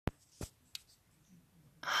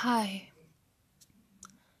Hi,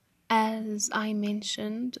 as I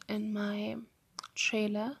mentioned in my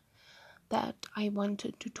trailer, that I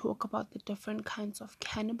wanted to talk about the different kinds of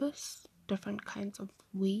cannabis, different kinds of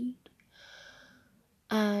weed,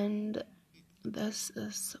 and this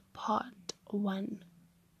is part one.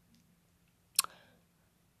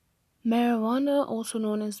 Marijuana, also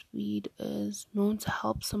known as weed, is known to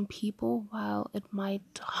help some people while it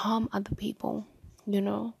might harm other people.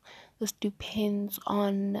 This depends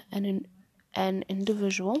on an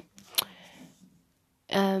individual.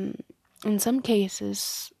 Um, in some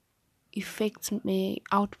cases, positive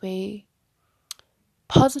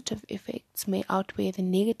effects may outweigh the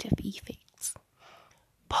negative effects.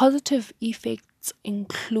 Positive effects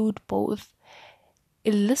include both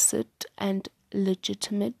illicit and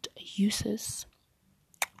legitimate uses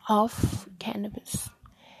of cannabis.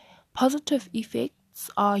 Positive effects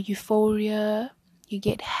are euphoria, you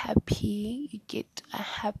get happy, you get a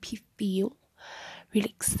happy feel,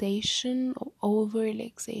 relaxation or over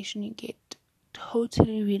relaxation, you get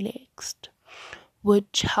totally relaxed,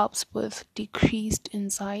 which helps with decreased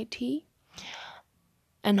anxiety,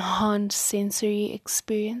 enhanced sensory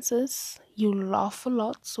experiences. You laugh a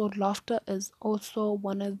lot, so laughter is also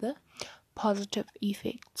one of the positive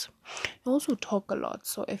effects. You also talk a lot,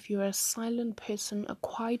 so if you're a silent person, a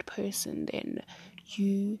quiet person, then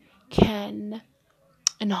you can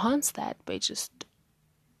enhance that by just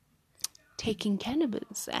taking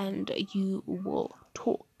cannabis and you will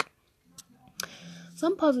talk.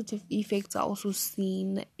 Some positive effects are also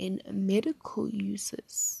seen in medical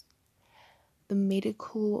uses. The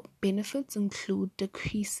medical benefits include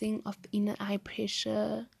decreasing of inner eye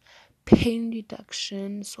pressure, pain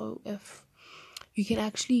reduction. So if you can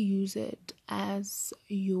actually use it as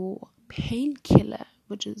your painkiller,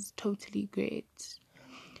 which is totally great.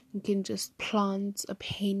 You can just plant a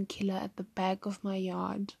painkiller at the back of my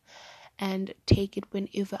yard and take it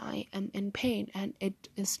whenever I am in pain, and it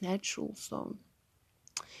is natural, so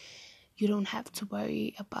you don't have to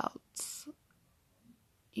worry about,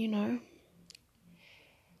 then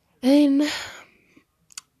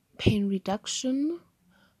pain reduction,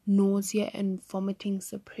 nausea and vomiting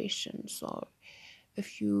suppression. So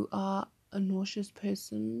if you are a nauseous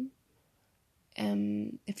person,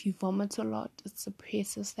 if you vomit a lot, it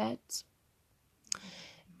suppresses that.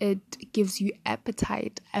 It gives you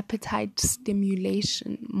appetite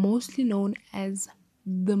stimulation, mostly known as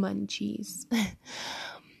the munchies.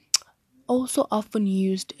 Also often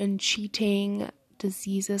used in treating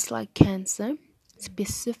diseases like cancer,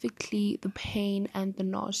 specifically the pain and the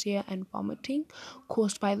nausea and vomiting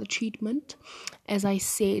caused by the treatment. As I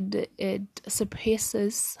said, it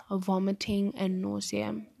suppresses vomiting and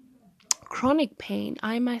nausea. Chronic pain.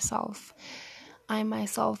 I myself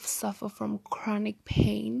suffer from chronic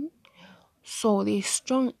pain, so there's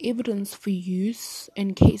strong evidence for use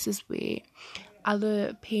in cases where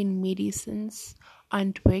other pain medicines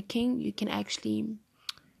aren't working. You can actually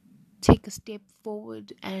take a step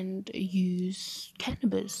forward and use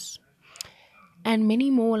cannabis. And many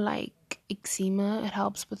more, like eczema. It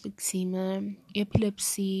helps with eczema,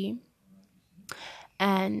 epilepsy,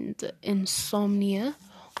 and insomnia.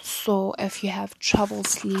 So if you have trouble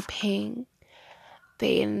sleeping,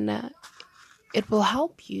 then it will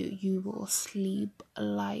help you. You will sleep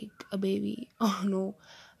like a baby. Oh no,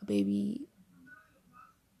 a baby.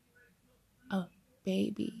 A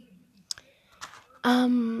baby.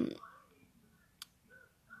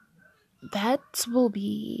 That will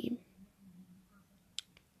be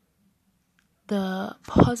the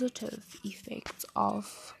positive effects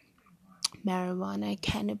of marijuana,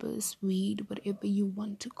 cannabis, weed, whatever you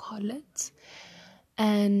want to call it.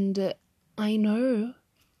 And I know,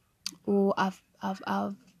 or I've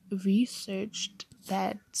researched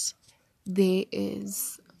that there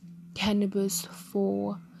is cannabis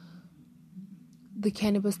for the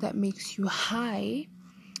cannabis that makes you high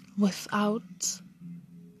without,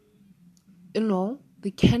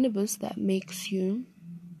 the cannabis that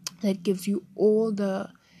gives you all the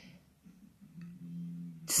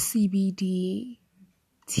CBD,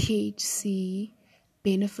 THC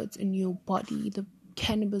benefits in your body, the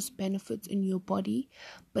cannabis benefits in your body,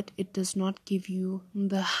 but it does not give you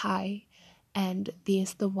the high. And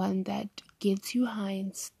there's the one that gets you high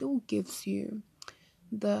and still gives you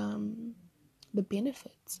the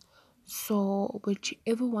benefits. So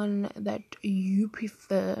whichever one that you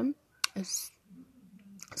prefer is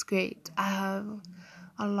great. I have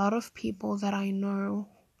a lot of people that I know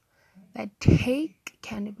that take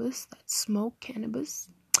cannabis, that smoke cannabis,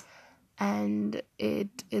 and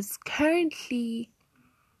it is currently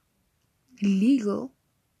legal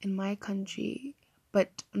in my country,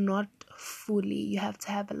 but not fully. You have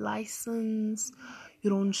to have a license. You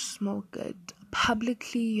don't smoke it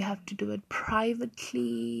publicly. You have to do it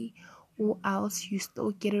privately, or else you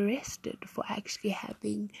still get arrested for actually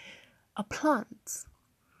having a plant.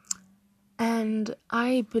 And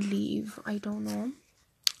I believe, I don't know,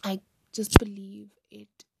 I just believe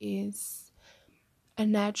it is a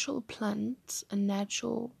natural plant,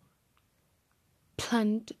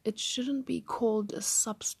 it shouldn't be called a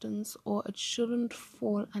substance, or it shouldn't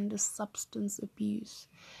fall under substance abuse.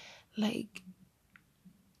 Like,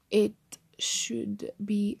 it should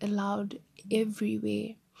be allowed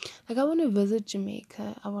everywhere. Like, I want to visit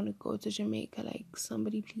Jamaica. I want to go to Jamaica. Like,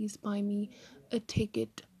 somebody please buy me a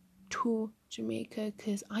ticket to Jamaica,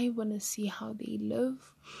 because I want to see how they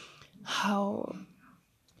live, how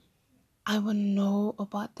I want to know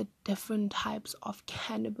about the different types of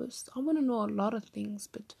cannabis. I want to know a lot of things,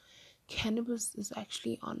 but cannabis is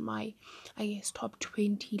actually on my, I guess, top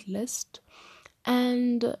 20 list.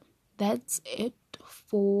 And that's it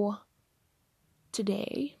for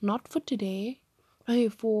today. Not for today, okay,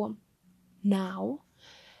 for now.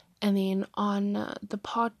 And then on the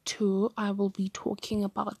part 2, I will be talking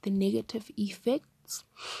about the negative effects,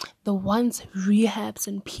 the ones rehabs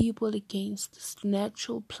and people against this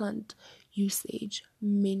natural plant usage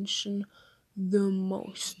mention the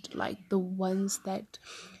most, like the ones that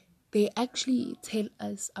they actually tell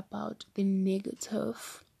us about the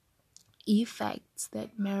negative effects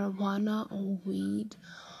that marijuana or weed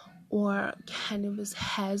or cannabis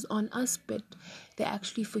has on us, but they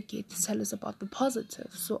actually forget to tell us about the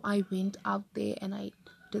positive. So I went out there and I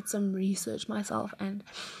did some research myself, and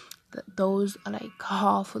those are like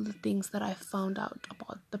half of the things that I found out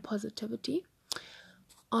about the positivity.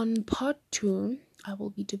 On part 2, I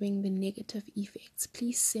will be doing the negative effects.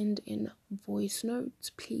 Please send in voice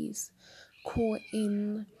notes. Please call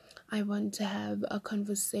in. I want to have a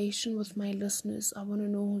conversation with my listeners. I want to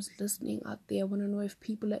know who's listening out there. I want to know if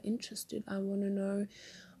people are interested. I want to know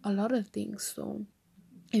a lot of things. So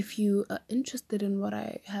if you are interested in what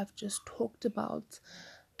I have just talked about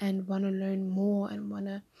and want to learn more and want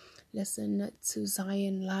to listen to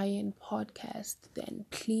Zion Lion podcast, then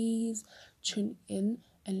please tune in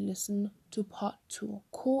and listen to part 2.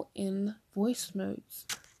 Call in voice notes.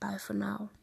 Bye for now.